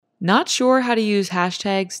Not sure how to use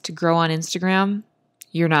hashtags to grow on Instagram?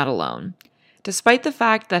 You're not alone. Despite the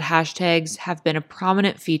fact that hashtags have been a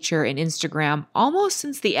prominent feature in Instagram almost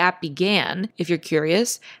since the app began, if you're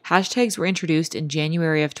curious, hashtags were introduced in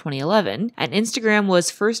January of 2011, and Instagram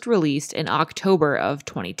was first released in October of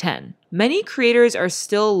 2010. Many creators are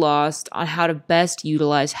still lost on how to best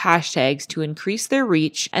utilize hashtags to increase their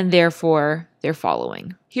reach and therefore their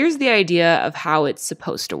following. Here's the idea of how it's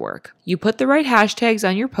supposed to work. You put the right hashtags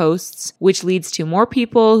on your posts, which leads to more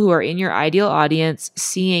people who are in your ideal audience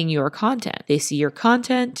seeing your content. They see your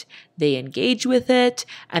content, they engage with it,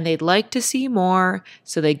 and they'd like to see more,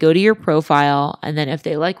 so they go to your profile, and then if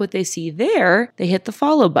they like what they see there, they hit the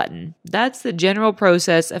follow button. That's the general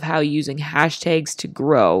process of how using hashtags to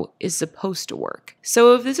grow is supposed to work.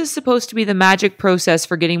 So if this is supposed to be the magic process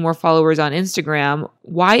for getting more followers on Instagram,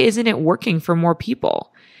 why isn't it working for more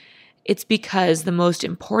people? It's because the most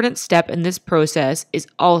important step in this process is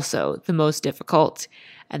also the most difficult,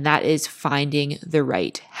 and that is finding the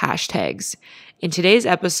right hashtags. In today's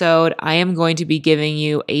episode, I am going to be giving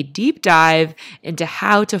you a deep dive into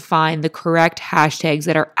how to find the correct hashtags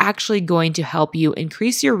that are actually going to help you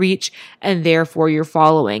increase your reach and therefore your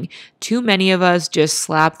following. Too many of us just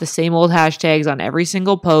slap the same old hashtags on every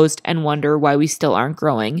single post and wonder why we still aren't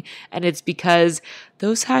growing. And it's because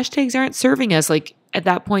those hashtags aren't serving us. At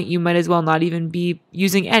that point, you might as well not even be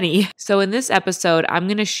using any. So in this episode, I'm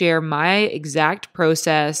going to share my exact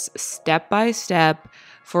process step by step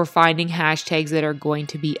for finding hashtags that are going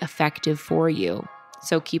to be effective for you.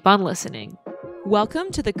 So keep on listening.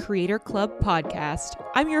 Welcome to the Creator Club podcast.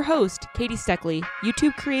 I'm your host, Katie Steckley,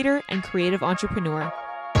 YouTube creator and creative entrepreneur.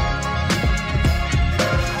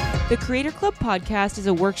 The Creator Club podcast is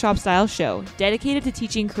a workshop-style show dedicated to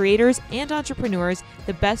teaching creators and entrepreneurs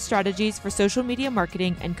the best strategies for social media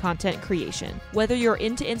marketing and content creation. Whether you're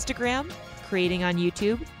into Instagram, creating on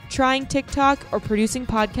YouTube, trying TikTok, or producing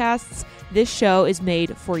podcasts, this show is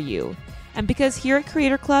made for you. And because here at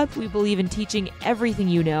Creator Club, we believe in teaching everything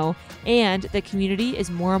you know, and the community is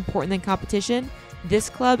more important than competition, this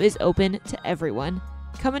club is open to everyone.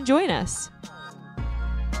 Come and join us.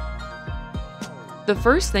 The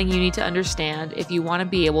first thing you need to understand if you want to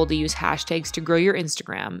be able to use hashtags to grow your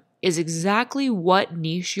Instagram is exactly what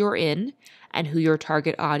niche you're in and who your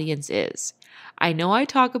target audience is. I know I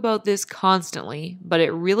talk about this constantly, but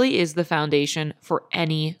it really is the foundation for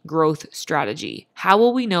any growth strategy. How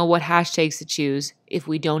will we know what hashtags to choose if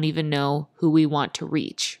we don't even know who we want to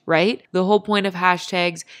reach, right? The whole point of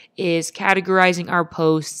hashtags is categorizing our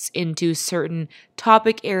posts into certain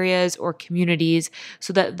topic areas or communities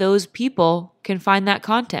so that those people can find that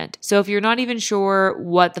content. So if you're not even sure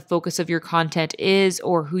what the focus of your content is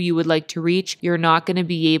or who you would like to reach, you're not going to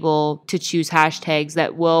be able to choose hashtags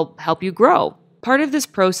that will help you grow. Part of this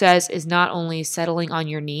process is not only settling on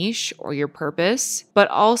your niche or your purpose, but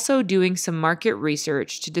also doing some market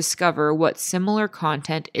research to discover what similar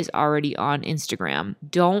content is already on Instagram.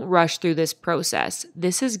 Don't rush through this process.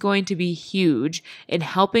 This is going to be huge in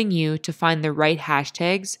helping you to find the right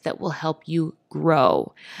hashtags that will help you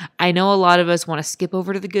grow. I know a lot of us want to skip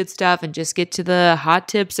over to the good stuff and just get to the hot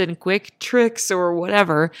tips and quick tricks or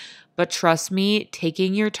whatever, but trust me,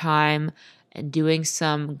 taking your time and doing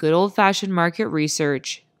some good old-fashioned market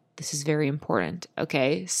research, this is very important,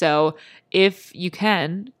 okay? So if you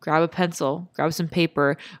can, grab a pencil, grab some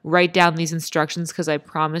paper, write down these instructions because I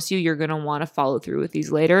promise you, you're going to want to follow through with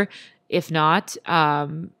these later. If not,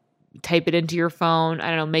 type it into your phone. I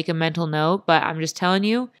don't know, make a mental note, but I'm just telling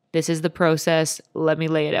you, this is the process. Let me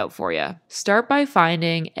lay it out for you. Start by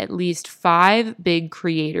finding at least 5 big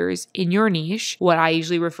creators in your niche, what I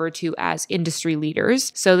usually refer to as industry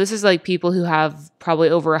leaders. So this is like people who have probably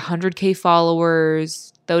over 100K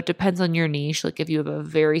followers, though it depends on your niche. Like if you have a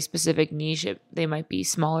very specific niche, they might be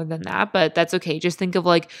smaller than that, but that's okay. Just think of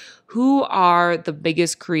like, who are the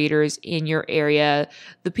biggest creators in your area?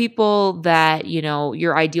 The people that, you know,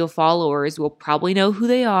 your ideal followers will probably know who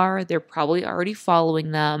they are. They're probably already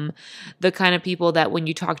following them. The kind of people that when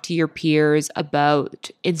you talk to your peers about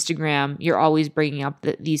Instagram, you're always bringing up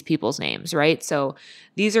these people's names, right? So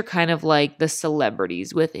these are kind of like the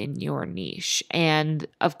celebrities within your niche. And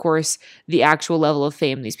of course, the actual level of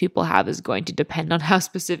fame these people have is going to depend on how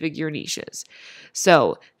specific your niche is.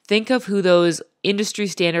 So think of who those industry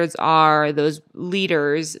standards are, those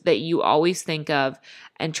leaders that you always think of,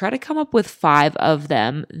 and try to come up with 5 of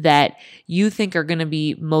them that you think are going to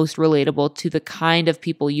be most relatable to the kind of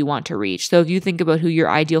people you want to reach. So if you think about who your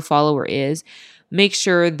ideal follower is, make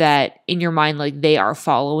sure that in your mind, like they are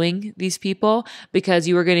following these people, because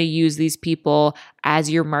you are going to use these people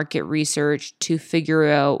as your market research to figure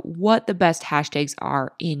out what the best hashtags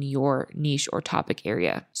are in your niche or topic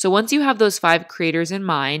area. So once you have those 5 creators in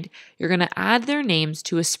mind, you're going to add their names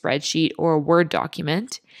to a spreadsheet or a Word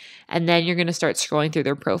document, and then you're going to start scrolling through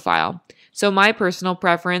their profile. So my personal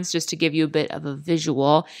preference, just to give you a bit of a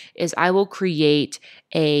visual, is I will create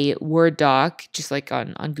a Word doc, just like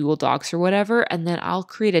on Google Docs or whatever, and then I'll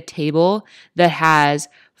create a table that has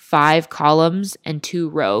 5 columns and 2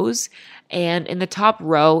 rows. And in the top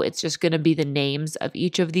row, it's just going to be the names of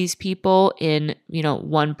each of these people in,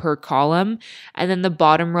 1 per column. And then the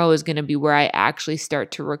bottom row is going to be where I actually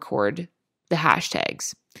start to record the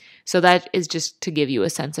hashtags. So that is just to give you a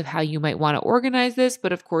sense of how you might want to organize this.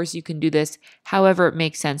 But of course, you can do this however it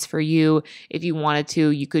makes sense for you. If you wanted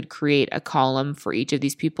to, you could create a column for each of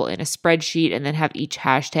these people in a spreadsheet and then have each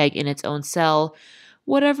hashtag in its own cell,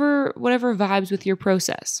 whatever vibes with your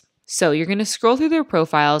process. So you're going to scroll through their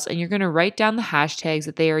profiles and you're going to write down the hashtags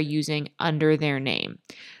that they are using under their name.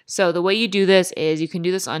 So the way you do this is you can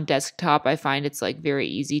do this on desktop. I find it's like very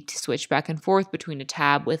easy to switch back and forth between a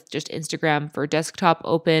tab with just Instagram for desktop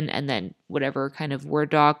open and then whatever kind of Word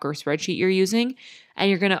doc or spreadsheet you're using. And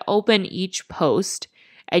you're going to open each post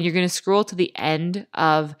and you're going to scroll to the end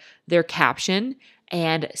of their caption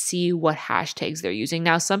and see what hashtags they're using.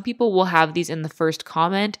 Now, some people will have these in the first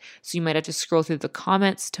comment, so you might have to scroll through the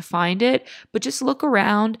comments to find it, but just look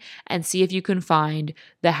around and see if you can find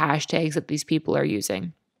the hashtags that these people are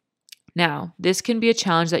using. Now, this can be a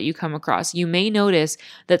challenge that you come across. You may notice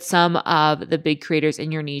that some of the big creators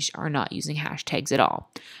in your niche are not using hashtags at all.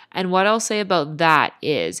 And what I'll say about that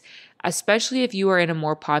is, especially if you are in a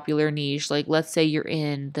more popular niche, like let's say you're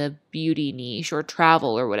in the beauty niche or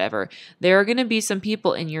travel or whatever, there are going to be some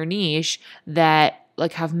people in your niche that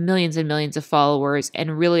like have millions and millions of followers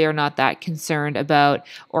and really are not that concerned about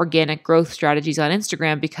organic growth strategies on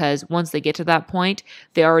Instagram, because once they get to that point,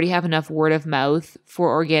 they already have enough word of mouth for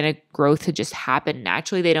organic growth to just happen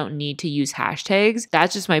naturally. They don't need to use hashtags.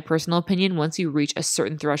 That's just my personal opinion. Once you reach a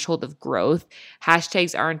certain threshold of growth,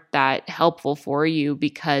 hashtags aren't that helpful for you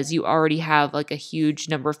because you already have like a huge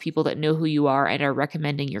number of people that know who you are and are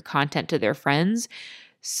recommending your content to their friends.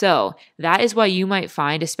 So that is why you might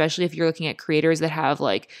find, especially if you're looking at creators that have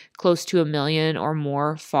like close to 1 million or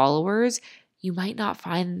more followers, you might not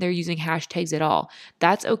find they're using hashtags at all.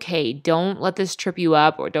 That's okay. Don't let this trip you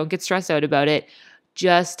up or don't get stressed out about it.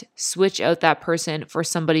 Just switch out that person for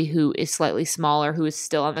somebody who is slightly smaller, who is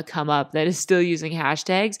still on the come up, that is still using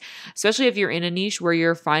hashtags, especially if you're in a niche where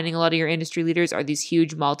you're finding a lot of your industry leaders are these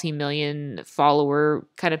huge multi-million follower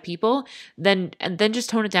kind of people, then just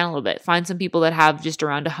tone it down a little bit. Find some people that have just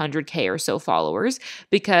around 100K or so followers,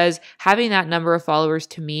 because having that number of followers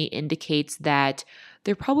to me indicates that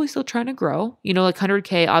they're probably still trying to grow. Like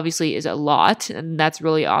 100K obviously is a lot and that's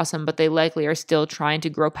really awesome, but they likely are still trying to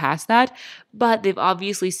grow past that. But they've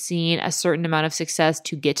obviously seen a certain amount of success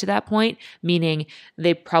to get to that point, meaning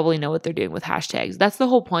they probably know what they're doing with hashtags. That's the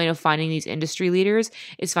whole point of finding these industry leaders,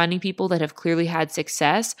 is finding people that have clearly had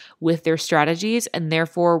success with their strategies, and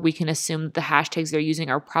therefore we can assume that the hashtags they're using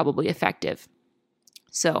are probably effective.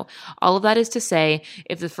 So all of that is to say,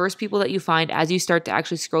 if the first people that you find as you start to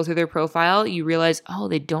actually scroll through their profile, you realize, oh,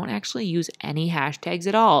 they don't actually use any hashtags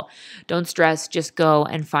at all, don't stress. Just go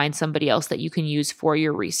and find somebody else that you can use for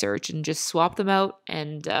your research and just swap them out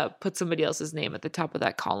and put somebody else's name at the top of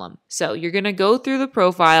that column. So you're going to go through the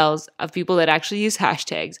profiles of people that actually use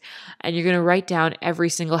hashtags, and you're going to write down every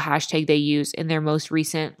single hashtag they use in their most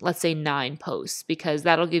recent, let's say 9 posts, because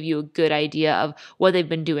that'll give you a good idea of what they've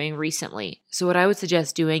been doing recently. So what I would suggest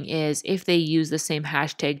doing is, if they use the same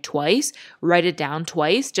hashtag twice, write it down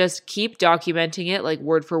twice. Just keep documenting it like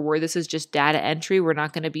word for word. This is just data entry. We're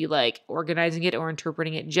not going to be like organizing it or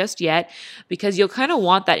interpreting it just yet, because you'll kind of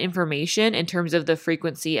want that information in terms of the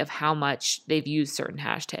frequency of how much they've used certain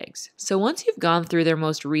hashtags. So once you've gone through their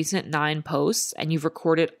most recent 9 posts and you've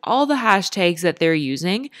recorded all the hashtags that they're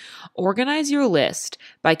using, organize your list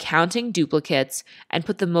by counting duplicates and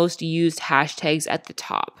put the most used hashtags at the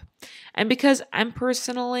top. And because I'm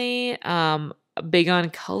personally big on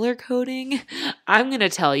color coding, I'm going to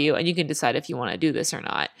tell you, and you can decide if you want to do this or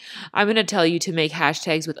not, I'm going to tell you to make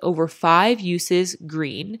hashtags with over 5 uses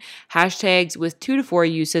green, hashtags with 2 to 4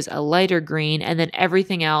 uses a lighter green, and then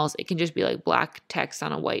everything else, it can just be like black text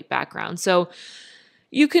on a white background. So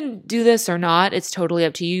You can do this or not. It's totally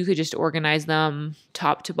up to you. You could just organize them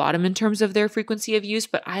top to bottom in terms of their frequency of use.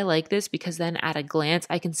 But I like this because then at a glance,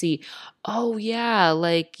 I can see, oh yeah,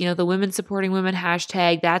 like, the women supporting women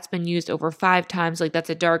hashtag, that's been used over 5 times. Like that's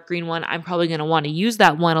a dark green one. I'm probably going to want to use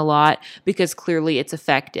that one a lot because clearly it's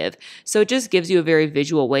effective. So it just gives you a very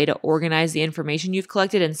visual way to organize the information you've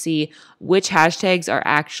collected and see which hashtags are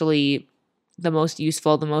actually the most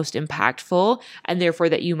useful, the most impactful, and therefore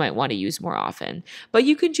that you might want to use more often. But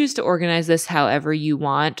you can choose to organize this however you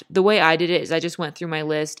want. The way I did it is I just went through my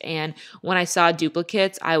list, and when I saw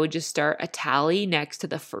duplicates, I would just start a tally next to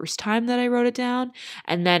the first time that I wrote it down.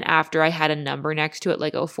 And then after I had a number next to it,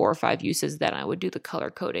 like 4 or 5 uses, then I would do the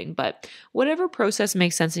color coding. But whatever process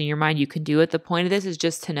makes sense in your mind, you can do it. The point of this is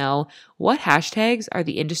just to know what hashtags are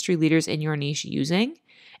the industry leaders in your niche using,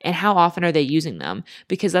 and how often are they using them?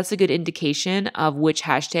 Because that's a good indication of which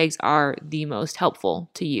hashtags are the most helpful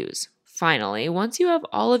to use. Finally, once you have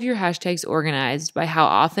all of your hashtags organized by how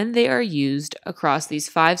often they are used across these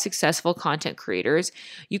 5 successful content creators,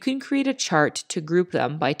 you can create a chart to group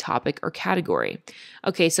them by topic or category.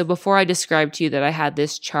 Okay, so before I described to you that I had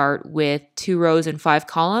this chart with 2 rows and 5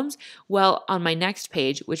 columns, well, on my next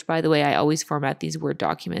page, which by the way, I always format these Word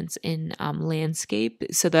documents in landscape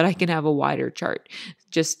so that I can have a wider chart.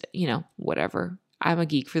 Just, whatever. I'm a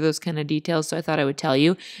geek for those kind of details, so I thought I would tell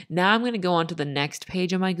you. Now I'm going to go on to the next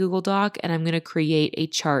page of my Google Doc, and I'm going to create a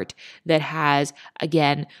chart that has,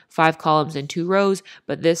 again, 5 columns and 2 rows,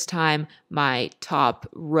 but this time my top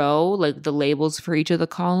row, like the labels for each of the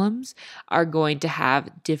columns, are going to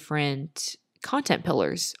have different content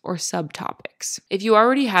pillars or subtopics. If you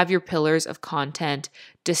already have your pillars of content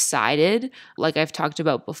decided, like I've talked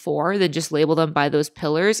about before, then just label them by those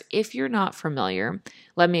pillars. If you're not familiar,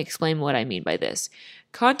 let me explain what I mean by this.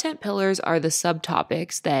 Content pillars are the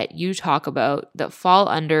subtopics that you talk about that fall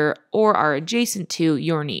under or are adjacent to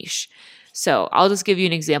your niche. So I'll just give you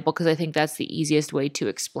an example because I think that's the easiest way to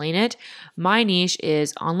explain it. My niche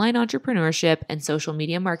is online entrepreneurship and social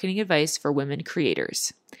media marketing advice for women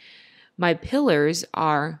creators. My pillars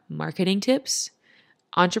are marketing tips,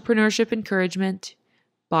 entrepreneurship encouragement,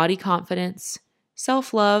 body confidence,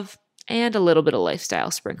 self-love, and a little bit of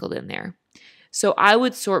lifestyle sprinkled in there. So I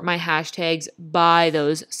would sort my hashtags by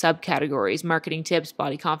those subcategories: marketing tips,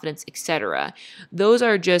 body confidence, etc. Those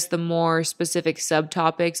are just the more specific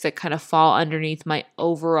subtopics that kind of fall underneath my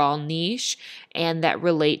overall niche and that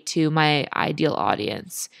relate to my ideal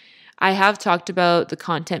audience. I have talked about the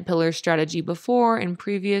content pillar strategy before in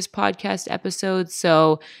previous podcast episodes,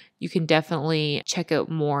 so you can definitely check out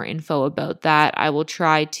more info about that. I will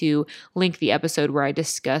try to link the episode where I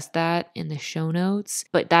discuss that in the show notes,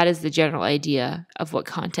 but that is the general idea of what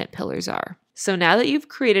content pillars are. So now that you've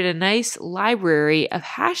created a nice library of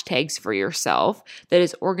hashtags for yourself that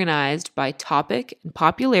is organized by topic and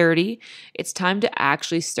popularity, it's time to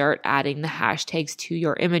actually start adding the hashtags to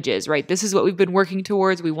your images, right? This is what we've been working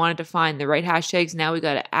towards. We wanted to find the right hashtags. Now we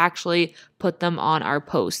got to actually put them on our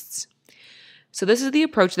posts. So this is the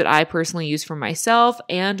approach that I personally use for myself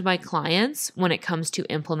and my clients when it comes to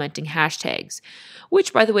implementing hashtags,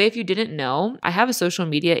 which, by the way, if you didn't know, I have a social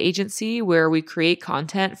media agency where we create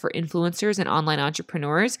content for influencers and online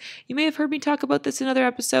entrepreneurs. You may have heard me talk about this in other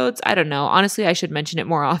episodes. I don't know. Honestly, I should mention it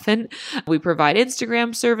more often. We provide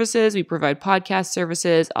Instagram services, we provide podcast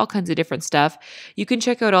services, all kinds of different stuff. You can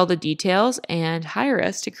check out all the details and hire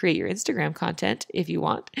us to create your Instagram content if you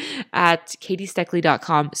want at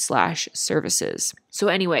katiesteckley.com/services. So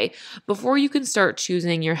anyway, before you can start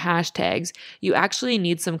choosing your hashtags, you actually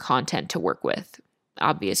need some content to work with.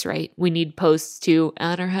 Obvious, right? We need posts too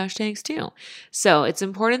and our hashtags too. So it's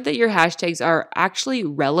important that your hashtags are actually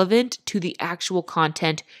relevant to the actual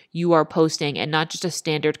content you are posting and not just a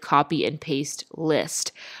standard copy and paste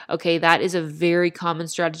list. Okay, that is a very common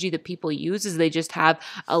strategy that people use, is they just have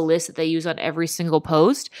a list that they use on every single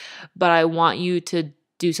post. But I want you to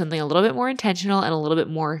do something a little bit more intentional and a little bit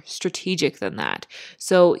more strategic than that.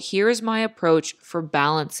 So here's my approach for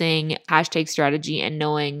balancing hashtag strategy and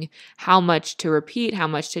knowing how much to repeat, how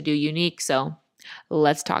much to do unique. So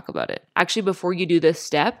let's talk about it. Actually, before you do this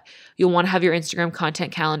step, you'll want to have your Instagram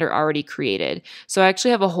content calendar already created. So I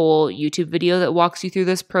actually have a whole YouTube video that walks you through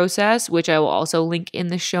this process, which I will also link in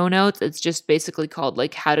the show notes. It's just basically called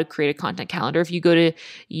like how to create a content calendar. If you go to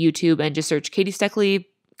YouTube and just search Katie Steckley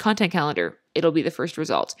content calendar, it'll be the first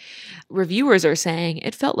result. Reviewers are saying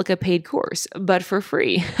it felt like a paid course, but for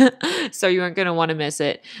free. So you aren't going to want to miss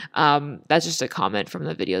it. That's just a comment from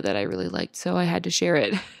the video that I really liked, so I had to share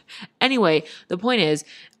it. Anyway, the point is,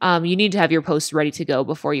 you need to have your posts ready to go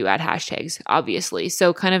before you add hashtags, obviously.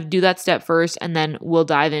 So kind of do that step first, and then we'll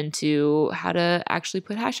dive into how to actually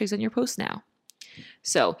put hashtags on your posts now.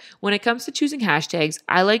 So when it comes to choosing hashtags,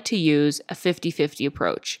 I like to use a 50-50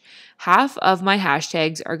 approach. Half of my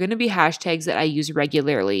hashtags are going to be hashtags that I use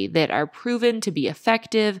regularly that are proven to be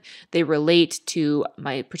effective. They relate to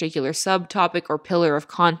my particular subtopic or pillar of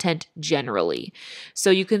content generally. So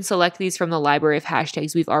you can select these from the library of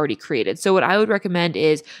hashtags we've already created. So what I would recommend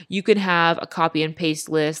is you can have a copy and paste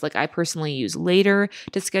list like I personally use Later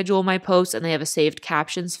to schedule my posts, and they have a saved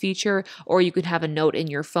captions feature, or you can have a note in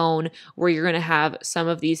your phone where you're going to have some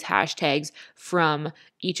of these hashtags from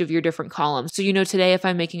each of your different columns. So, today if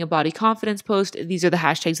I'm making a body confidence post, these are the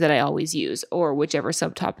hashtags that I always use, or whichever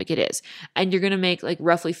subtopic it is. And you're going to make like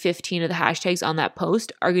roughly 15 of the hashtags on that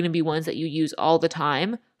post are going to be ones that you use all the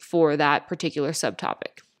time for that particular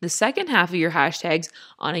subtopic. The second half of your hashtags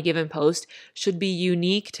on a given post should be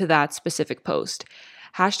unique to that specific post.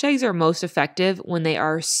 Hashtags are most effective when they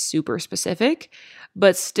are super specific,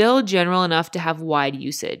 but still general enough to have wide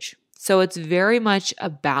usage. So it's very much a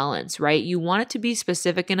balance, right? You want it to be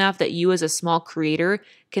specific enough that you as a small creator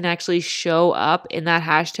can actually show up in that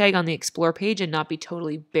hashtag on the explore page and not be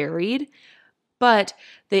totally buried. But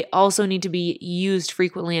they also need to be used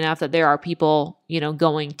frequently enough that there are people,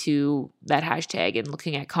 going to that hashtag and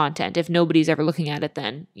looking at content. If nobody's ever looking at it,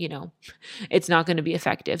 then, it's not going to be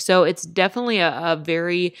effective. So it's definitely a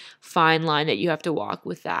very fine line that you have to walk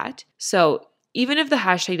with that. So even if the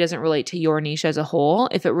hashtag doesn't relate to your niche as a whole,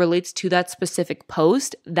 if it relates to that specific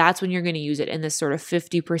post, that's when you're going to use it in this sort of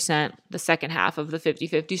 50%, the second half of the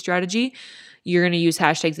 50-50 strategy. You're going to use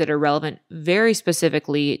hashtags that are relevant very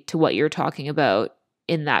specifically to what you're talking about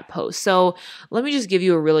in that post. So let me just give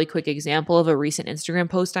you a really quick example of a recent Instagram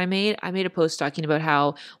post I made. I made a post talking about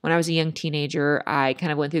how when I was a young teenager, I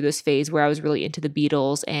kind of went through this phase where I was really into the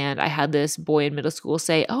Beatles, and I had this boy in middle school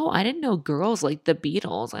say, "Oh, I didn't know girls liked the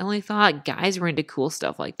Beatles. I only thought guys were into cool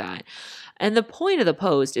stuff like that." And the point of the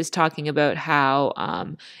post is talking about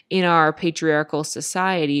how in our patriarchal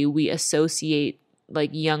society, we associate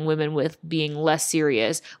like young women with being less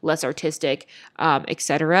serious, less artistic,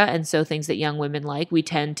 etc. And so things that young women like, we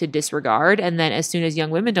tend to disregard. And then as soon as young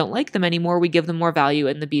women don't like them anymore, we give them more value.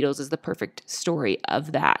 And the Beatles is the perfect story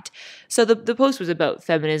of that. So the post was about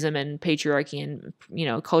feminism and patriarchy and,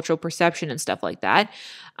 cultural perception and stuff like that.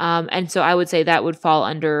 And so I would say that would fall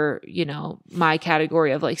under, my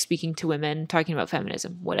category of like speaking to women, talking about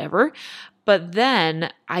feminism, whatever. But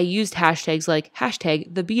then I used hashtags like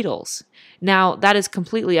hashtag the Beatles. Now, that is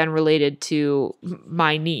completely unrelated to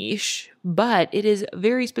my niche, but it is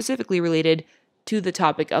very specifically related to the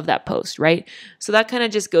topic of that post, right? So that kind of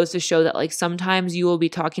just goes to show that like sometimes you will be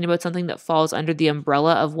talking about something that falls under the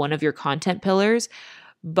umbrella of one of your content pillars,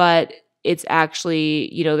 but it's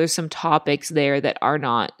actually, there's some topics there that are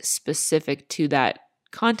not specific to that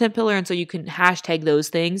content pillar. And so you can hashtag those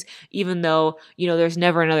things, even though, there's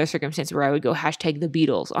never another circumstance where I would go hashtag the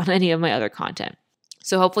Beatles on any of my other content.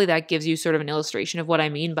 So hopefully that gives you sort of an illustration of what I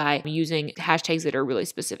mean by using hashtags that are really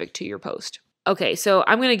specific to your post. Okay, so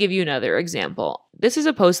I'm going to give you another example. This is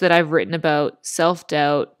a post that I've written about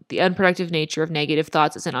self-doubt, the unproductive nature of negative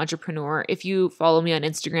thoughts as an entrepreneur. If you follow me on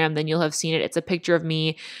Instagram, then you'll have seen it. It's a picture of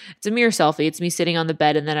me. It's a mirror selfie. It's me sitting on the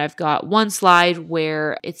bed. And then I've got one slide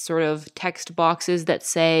where it's sort of text boxes that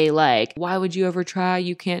say like, why would you ever try?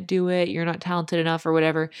 You can't do it. You're not talented enough or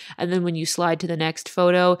whatever. And then when you slide to the next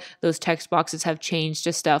photo, those text boxes have changed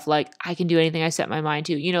to stuff like, I can do anything I set my mind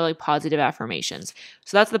to, like positive affirmations.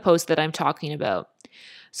 So that's the post that I'm talking about.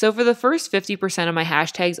 So for the first 50% of my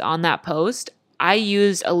hashtags on that post, I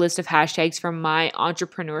used a list of hashtags from my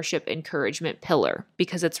entrepreneurship encouragement pillar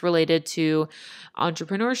because it's related to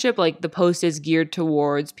entrepreneurship. Like the post is geared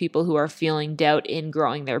towards people who are feeling doubt in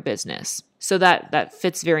growing their business. So that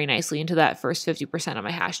fits very nicely into that first 50% of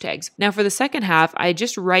my hashtags. Now for the second half, I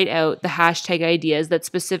just write out the hashtag ideas that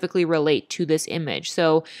specifically relate to this image.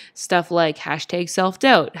 So stuff like hashtag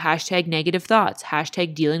self-doubt, hashtag negative thoughts,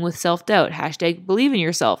 hashtag dealing with self-doubt, hashtag believe in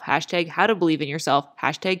yourself, hashtag how to believe in yourself,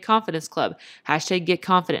 hashtag confidence club, hashtag get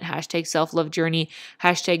confident, hashtag self-love journey,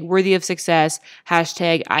 hashtag worthy of success,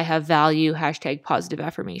 hashtag I have value, hashtag positive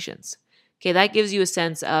affirmations. Okay, that gives you a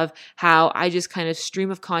sense of how I just kind of stream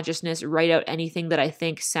of consciousness write out anything that I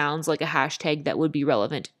think sounds like a hashtag that would be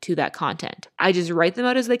relevant to that content. I just write them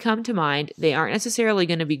out as they come to mind. They aren't necessarily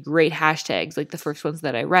going to be great hashtags like the first ones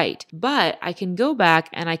that I write, but I can go back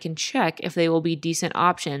and I can check if they will be decent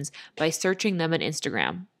options by searching them on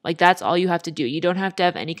Instagram. Like that's all you have to do. You don't have to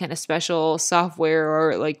have any kind of special software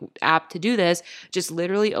or like app to do this. Just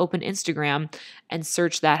literally open Instagram and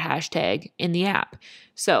search that hashtag in the app.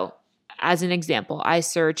 So as an example, I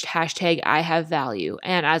searched hashtag I have value,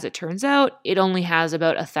 and as it turns out, it only has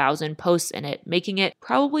about 1,000 posts in it, making it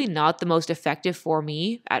probably not the most effective for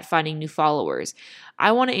me at finding new followers.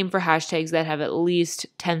 I want to aim for hashtags that have at least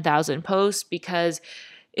 10,000 posts, because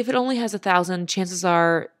if it only has 1,000, chances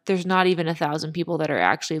are there's not even 1,000 people that are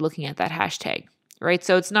actually looking at that hashtag. Right?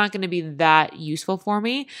 So it's not going to be that useful for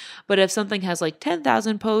me. But if something has like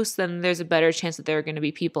 10,000 posts, then there's a better chance that there are going to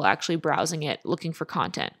be people actually browsing it, looking for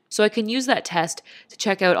content. So I can use that test to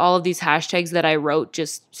check out all of these hashtags that I wrote,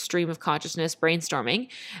 just stream of consciousness brainstorming,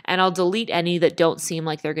 and I'll delete any that don't seem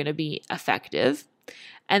like they're going to be effective.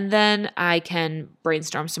 And then I can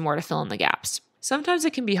brainstorm some more to fill in the gaps. Sometimes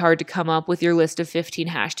it can be hard to come up with your list of 15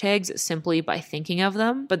 hashtags simply by thinking of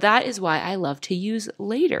them, but that is why I love to use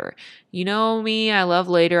Later. You know me, I love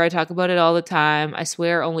Later. I talk about it all the time. I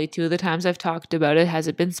swear only 2 of the times I've talked about it has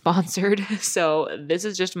it been sponsored. So this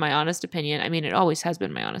is just my honest opinion. I mean, it always has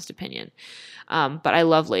been my honest opinion. But I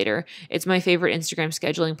love Later. It's my favorite Instagram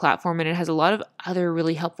scheduling platform, and it has a lot of other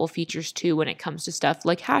really helpful features too when it comes to stuff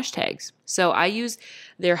like hashtags. So I use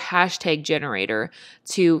their hashtag generator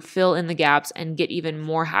to fill in the gaps and get even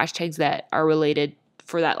more hashtags that are related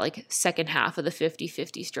for that like second half of the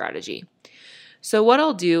 50-50 strategy. So what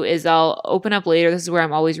I'll do is I'll open up Later. This is where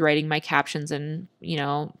I'm always writing my captions and,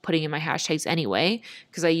 putting in my hashtags anyway,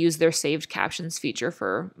 because I use their saved captions feature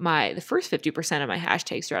for the first 50% of my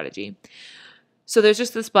hashtag strategy. So there's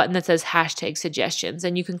just this button that says hashtag suggestions,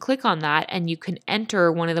 and you can click on that and you can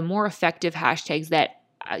enter one of the more effective hashtags that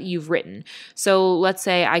you've written. So let's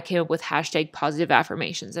say I came up with hashtag positive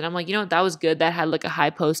affirmations, and I'm like, that was good. That had like a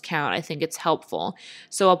high post count. I think it's helpful.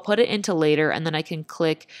 So I'll put it into Later, and then I can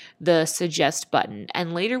click the suggest button,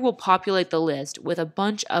 and Later will populate the list with a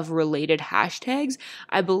bunch of related hashtags.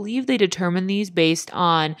 I believe they determine these based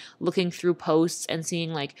on looking through posts and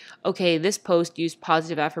seeing like, okay, this post used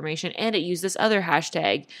positive affirmation and it used this other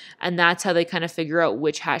hashtag. And that's how they kind of figure out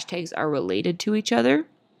which hashtags are related to each other.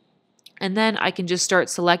 And then I can just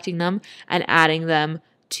start selecting them and adding them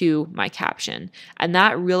to my caption. And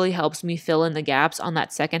that really helps me fill in the gaps on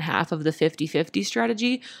that second half of the 50-50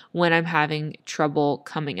 strategy when I'm having trouble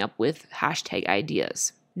coming up with hashtag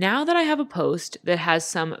ideas. Now that I have a post that has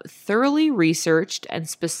some thoroughly researched and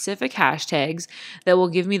specific hashtags that will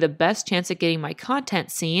give me the best chance at getting my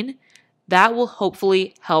content seen, that will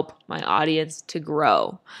hopefully help my audience to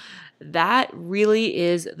grow. That really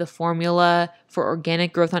is the formula for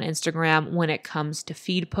organic growth on Instagram when it comes to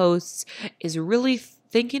feed posts, is really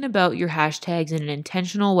thinking about your hashtags in an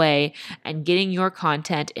intentional way and getting your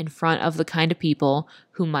content in front of the kind of people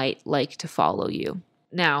who might like to follow you.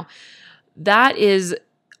 Now, that is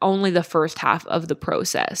only the first half of the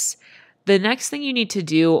process. The next thing you need to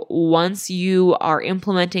do once you are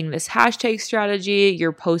implementing this hashtag strategy,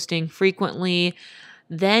 you're posting frequently,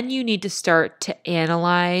 then you need to start to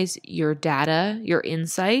analyze your data, your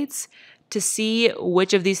insights, to see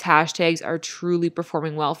which of these hashtags are truly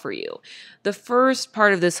performing well for you. The first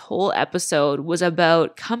part of this whole episode was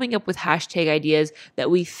about coming up with hashtag ideas that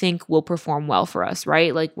we think will perform well for us,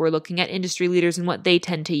 right? Like we're looking at industry leaders and what they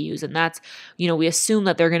tend to use. And that's, we assume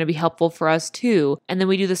that they're going to be helpful for us too. And then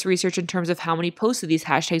we do this research in terms of how many posts of these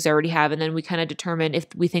hashtags already have. And then we kind of determine if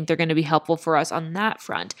we think they're going to be helpful for us on that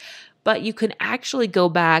front. But you can actually go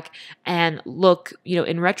back and look,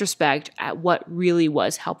 in retrospect at what really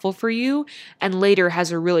was helpful for you. And Later has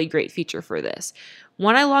a really great feature for this.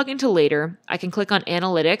 When I log into Later, I can click on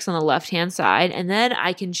Analytics on the left-hand side, and then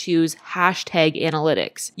I can choose Hashtag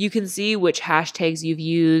Analytics. You can see which hashtags you've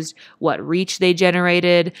used, what reach they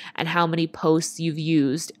generated, and how many posts you've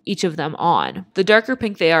used each of them on. The darker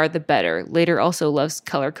pink they are, the better. Later also loves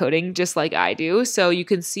color coding, just like I do, so you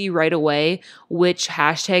can see right away which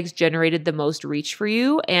hashtags generated the most reach for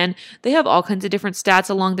you, and they have all kinds of different stats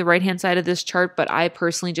along the right-hand side of this chart, but I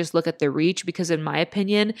personally just look at the reach because in my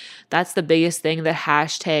opinion, that's the biggest thing that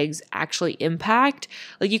hashtags actually impact.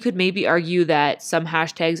 Like you could maybe argue that some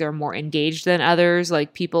hashtags are more engaged than others,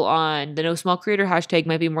 like people on the No Small Creator hashtag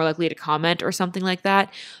might be more likely to comment or something like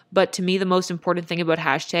that. But to me, the most important thing about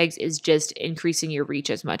hashtags is just increasing your reach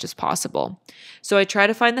as much as possible. So I try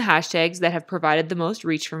to find the hashtags that have provided the most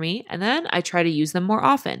reach for me, and then I try to use them more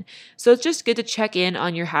often. So it's just good to check in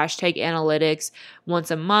on your hashtag analytics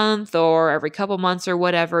once a month or every couple months or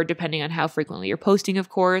whatever, depending on how frequently you're posting, of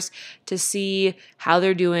course, to see how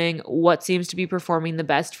they're doing, what seems to be performing the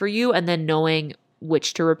best for you, and then knowing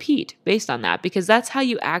which to repeat based on that, because that's how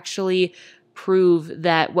you actually prove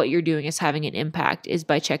that what you're doing is having an impact, is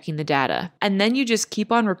by checking the data. And then you just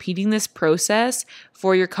keep on repeating this process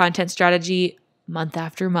for your content strategy month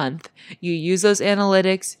after month. You use those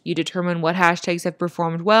analytics, you determine what hashtags have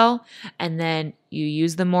performed well, and then you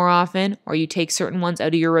use them more often, or you take certain ones out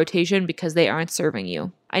of your rotation because they aren't serving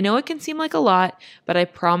you. I know it can seem like a lot, but I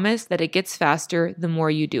promise that it gets faster the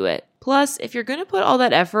more you do it. Plus, if you're going to put all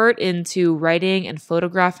that effort into writing and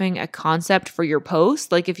photographing a concept for your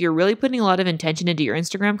post, like if you're really putting a lot of intention into your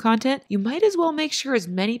Instagram content, you might as well make sure as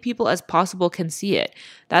many people as possible can see it.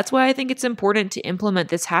 That's why I think it's important to implement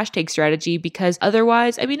this hashtag strategy, because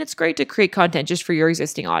otherwise, it's great to create content just for your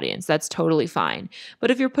existing audience. That's totally fine. But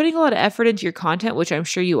if you're putting a lot of effort into your content, which I'm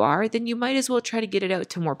sure you are, then you might as well try to get it out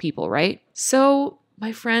to more people, right? So,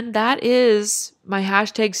 my friend, that is my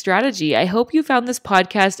hashtag strategy. I hope you found this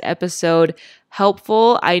podcast episode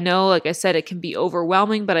helpful. I know, like I said, it can be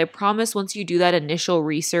overwhelming, but I promise once you do that initial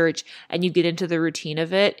research and you get into the routine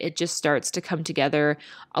of it, it just starts to come together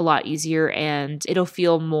a lot easier and it'll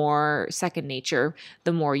feel more second nature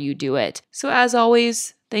the more you do it. So as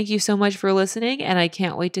always, thank you so much for listening, and I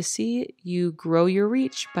can't wait to see you grow your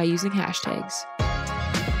reach by using hashtags.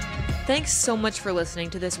 Thanks so much for listening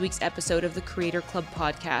to this week's episode of the Creator Club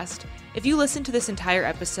podcast. If you listened to this entire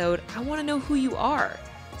episode, I want to know who you are.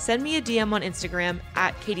 Send me a DM on Instagram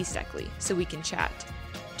at Katie Steckley so we can chat.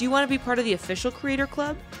 Do you want to be part of the official Creator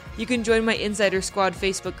Club? You can join my Insider Squad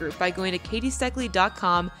Facebook group by going to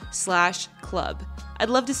katiesteckley.com/club. I'd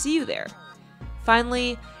love to see you there.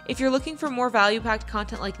 Finally, if you're looking for more value-packed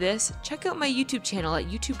content like this, check out my YouTube channel at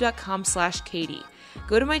youtube.com/Katie.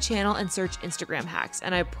 Go to my channel and search Instagram hacks,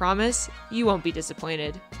 and I promise you won't be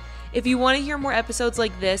disappointed. If you want to hear more episodes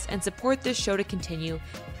like this and support this show to continue,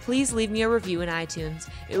 please leave me a review in iTunes.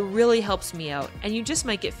 It really helps me out, and you just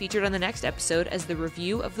might get featured on the next episode as the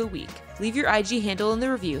review of the week. Leave your IG handle in the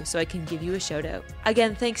review so I can give you a shout out.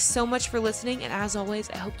 Again, thanks so much for listening, and as always,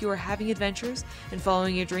 I hope you are having adventures and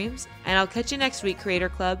following your dreams, and I'll catch you next week, Creator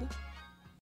Club.